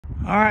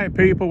All right,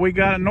 people, we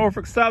got a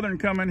Norfolk Southern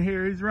coming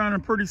here. He's running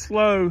pretty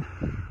slow.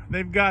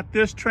 They've got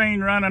this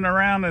train running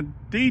around a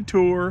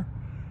detour.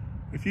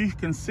 If you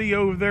can see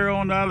over there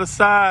on the other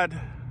side,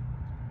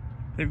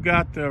 they've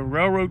got the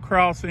railroad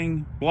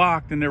crossing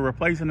blocked and they're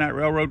replacing that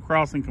railroad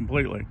crossing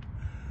completely.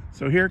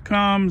 So here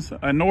comes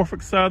a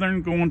Norfolk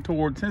Southern going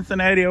toward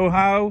Cincinnati,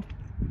 Ohio,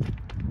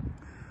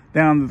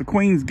 down to the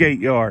Queens Gate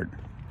Yard.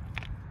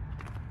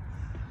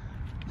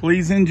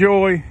 Please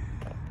enjoy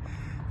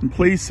and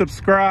please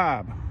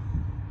subscribe.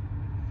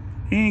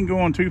 He ain't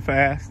going too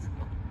fast.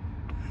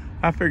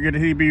 I figured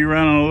he'd be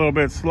running a little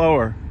bit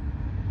slower.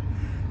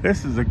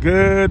 This is a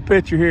good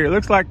picture here. It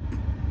looks like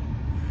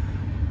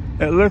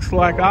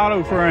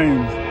auto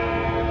frames.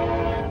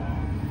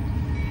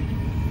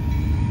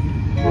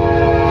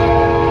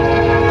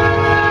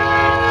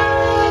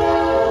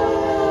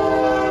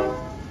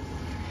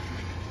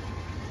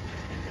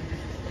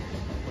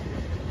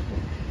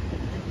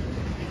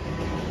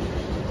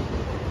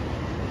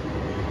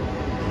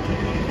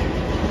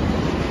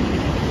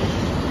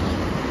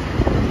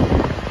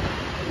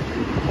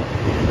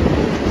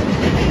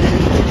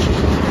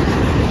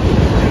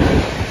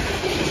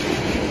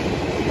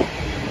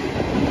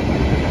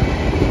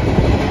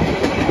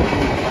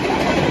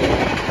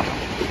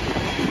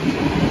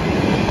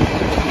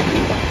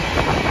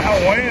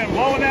 Wind,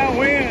 blowing that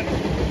wind.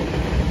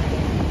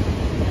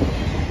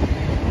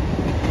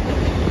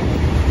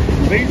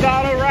 These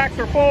auto racks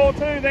are full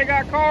too. They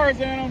got cars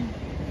in them.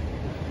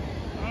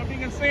 I don't know if you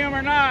can see them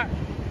or not.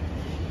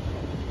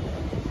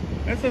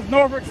 This is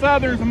Norfolk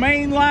Southern's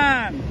main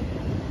line.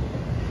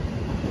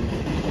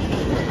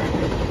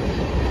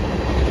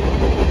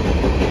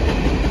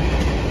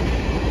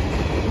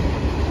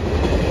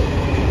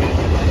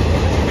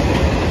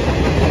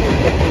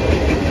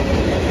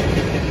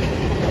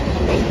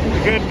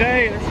 Good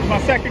day. This is my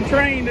second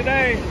train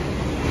today.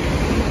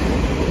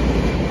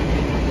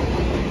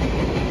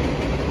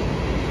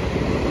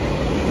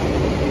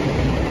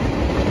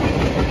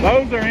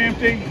 Those are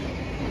empty.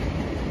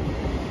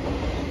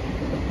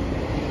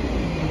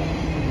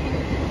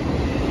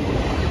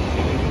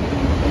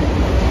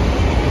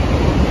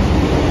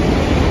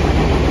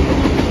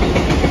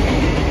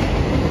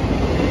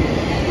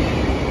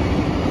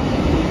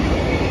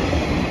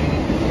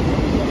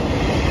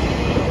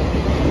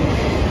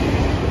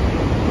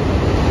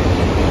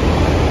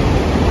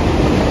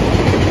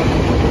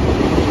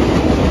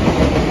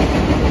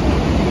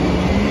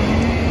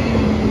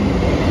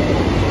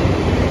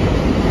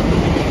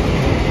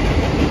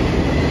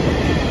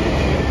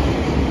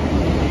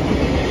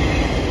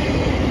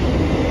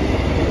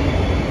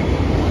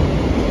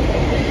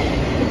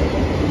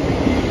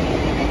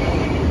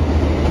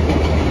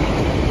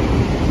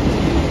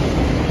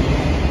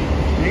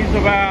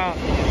 About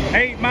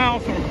 8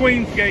 miles from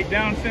Queensgate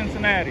down to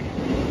Cincinnati.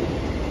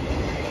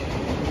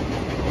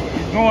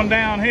 He's going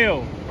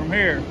downhill from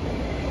here.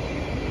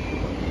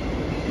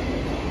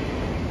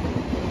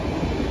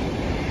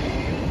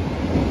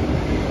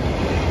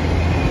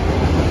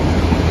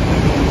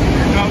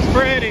 Here comes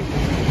Freddie.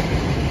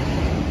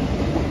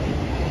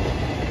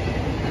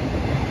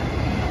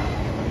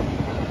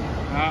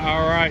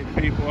 All right,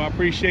 people, I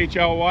appreciate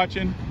y'all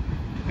watching,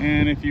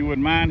 and if you would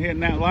mind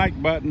hitting that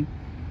like button,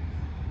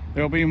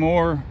 there'll be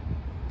more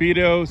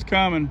videos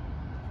coming.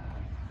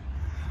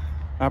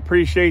 I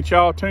appreciate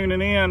y'all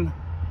tuning in.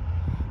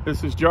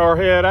 This is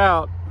Jarhead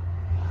out.